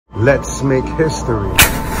Let's make history.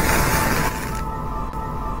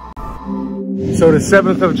 So the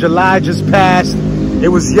 7th of July just passed. It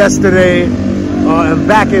was yesterday. And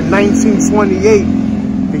back in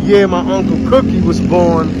 1928, the year my Uncle Cookie was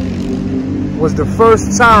born, was the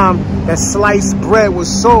first time that sliced bread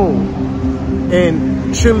was sold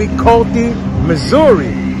in Chillicothe,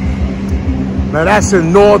 Missouri. Now that's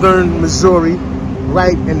in northern Missouri.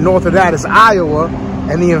 Right, and north of that is Iowa.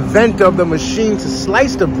 And the inventor of the machine to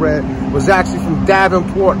slice the bread was actually from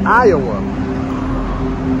Davenport, Iowa.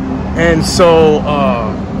 And so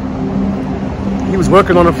he was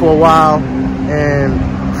working on it for a while and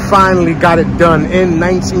finally got it done in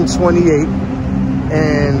 1928.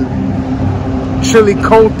 And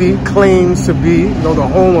Chillicothe claims to be, the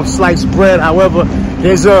home of sliced bread. However,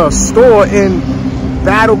 there's a store in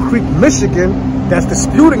Battle Creek, Michigan that's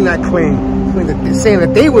disputing that claim. They're saying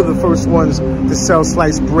that they were the first ones to sell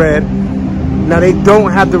sliced bread. Now, they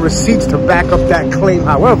don't have the receipts to back up that claim.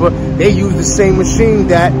 However, they use the same machine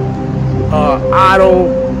that Otto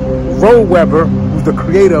Roweber, who's the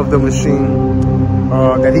creator of the machine,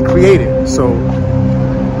 that he created. So,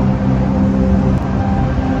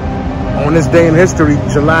 on this day in history,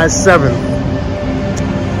 July 7th,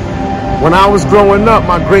 when I was growing up,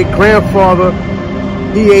 my great-grandfather,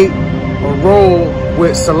 he ate a roll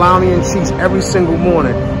with salami and cheese every single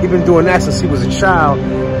morning. He's been doing that since he was a child,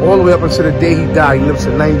 all the way up until the day he died. He lived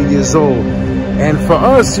to 90 years old. And for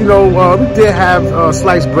us, we did have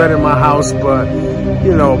sliced bread in my house, but,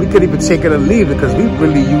 we could even take it or leave it because we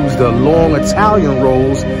really used the long Italian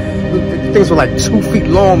rolls. Things were like 2 feet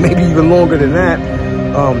long, maybe even longer than that.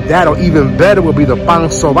 That or even better would be the pan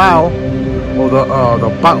sobao, or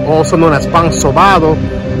also known as pan sobado.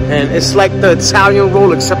 And it's like the Italian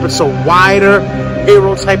roll, except it's a wider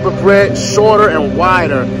arrow type of bread, shorter and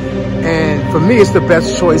wider. And for me, it's the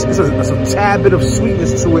best choice. It's a tad bit of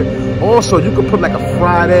sweetness to it. Also, you could put like a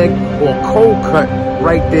fried egg or a cold cut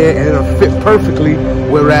right there and it'll fit perfectly.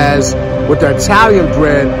 Whereas with the Italian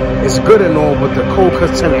bread, it's good and all, but the cold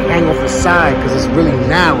cuts tend to hang off the side because it's really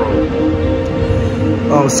narrow.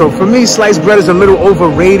 So for me, sliced bread is a little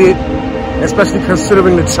overrated, especially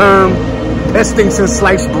considering the term. Best thing since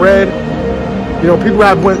sliced bread. People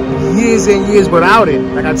have went years and years without it,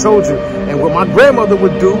 like I told you. And what my grandmother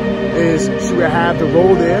would do is she would have the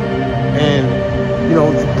roll there and,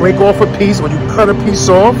 break off a piece, or you cut a piece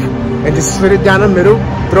off and just slit it down the middle,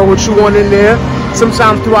 throw what you want in there.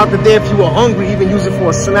 Sometimes throughout the day, if you were hungry, even use it for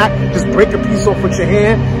a snack, just break a piece off with your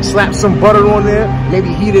hand, slap some butter on there,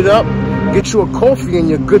 maybe heat it up, get you a coffee and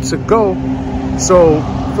you're good to go. So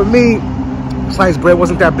for me, sliced bread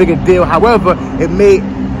wasn't that big a deal. However,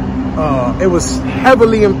 it was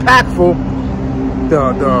heavily impactful.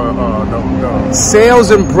 The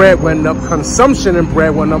sales in bread went up, consumption in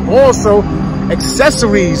bread went up. Also,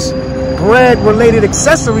 accessories, bread-related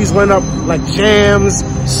accessories went up, like jams,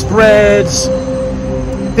 spreads,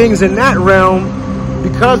 things in that realm.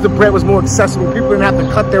 Because the bread was more accessible, people didn't have to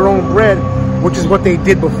cut their own bread, which is what they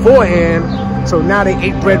did beforehand. So now they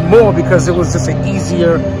ate bread more because it was just an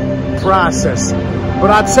easier process. But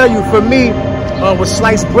I tell you, for me, with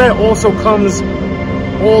sliced bread also comes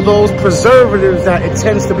all those preservatives that it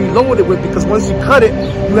tends to be loaded with, because once you cut it,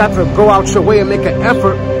 you have to go out your way and make an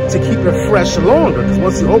effort to keep it fresh longer, because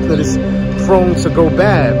once you open it, it's prone to go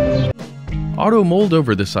bad. Otto mulled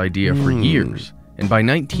over this idea for years, and by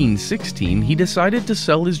 1916, he decided to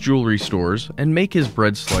sell his jewelry stores and make his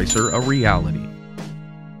bread slicer a reality.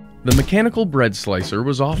 The mechanical bread slicer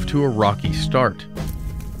was off to a rocky start.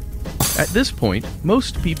 At this point,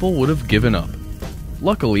 most people would have given up.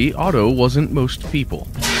 Luckily, Otto wasn't most people.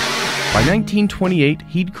 By 1928,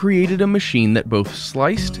 he'd created a machine that both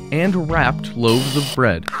sliced and wrapped loaves of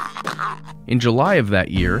bread. In July of that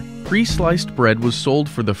year, pre-sliced bread was sold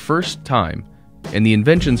for the first time, and the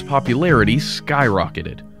invention's popularity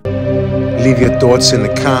skyrocketed. Leave your thoughts in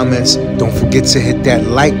the comments. Don't forget to hit that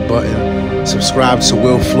like button. Subscribe to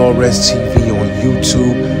Will Flores TV on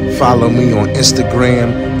YouTube. Follow me on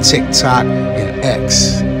Instagram, TikTok, and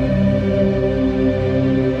X.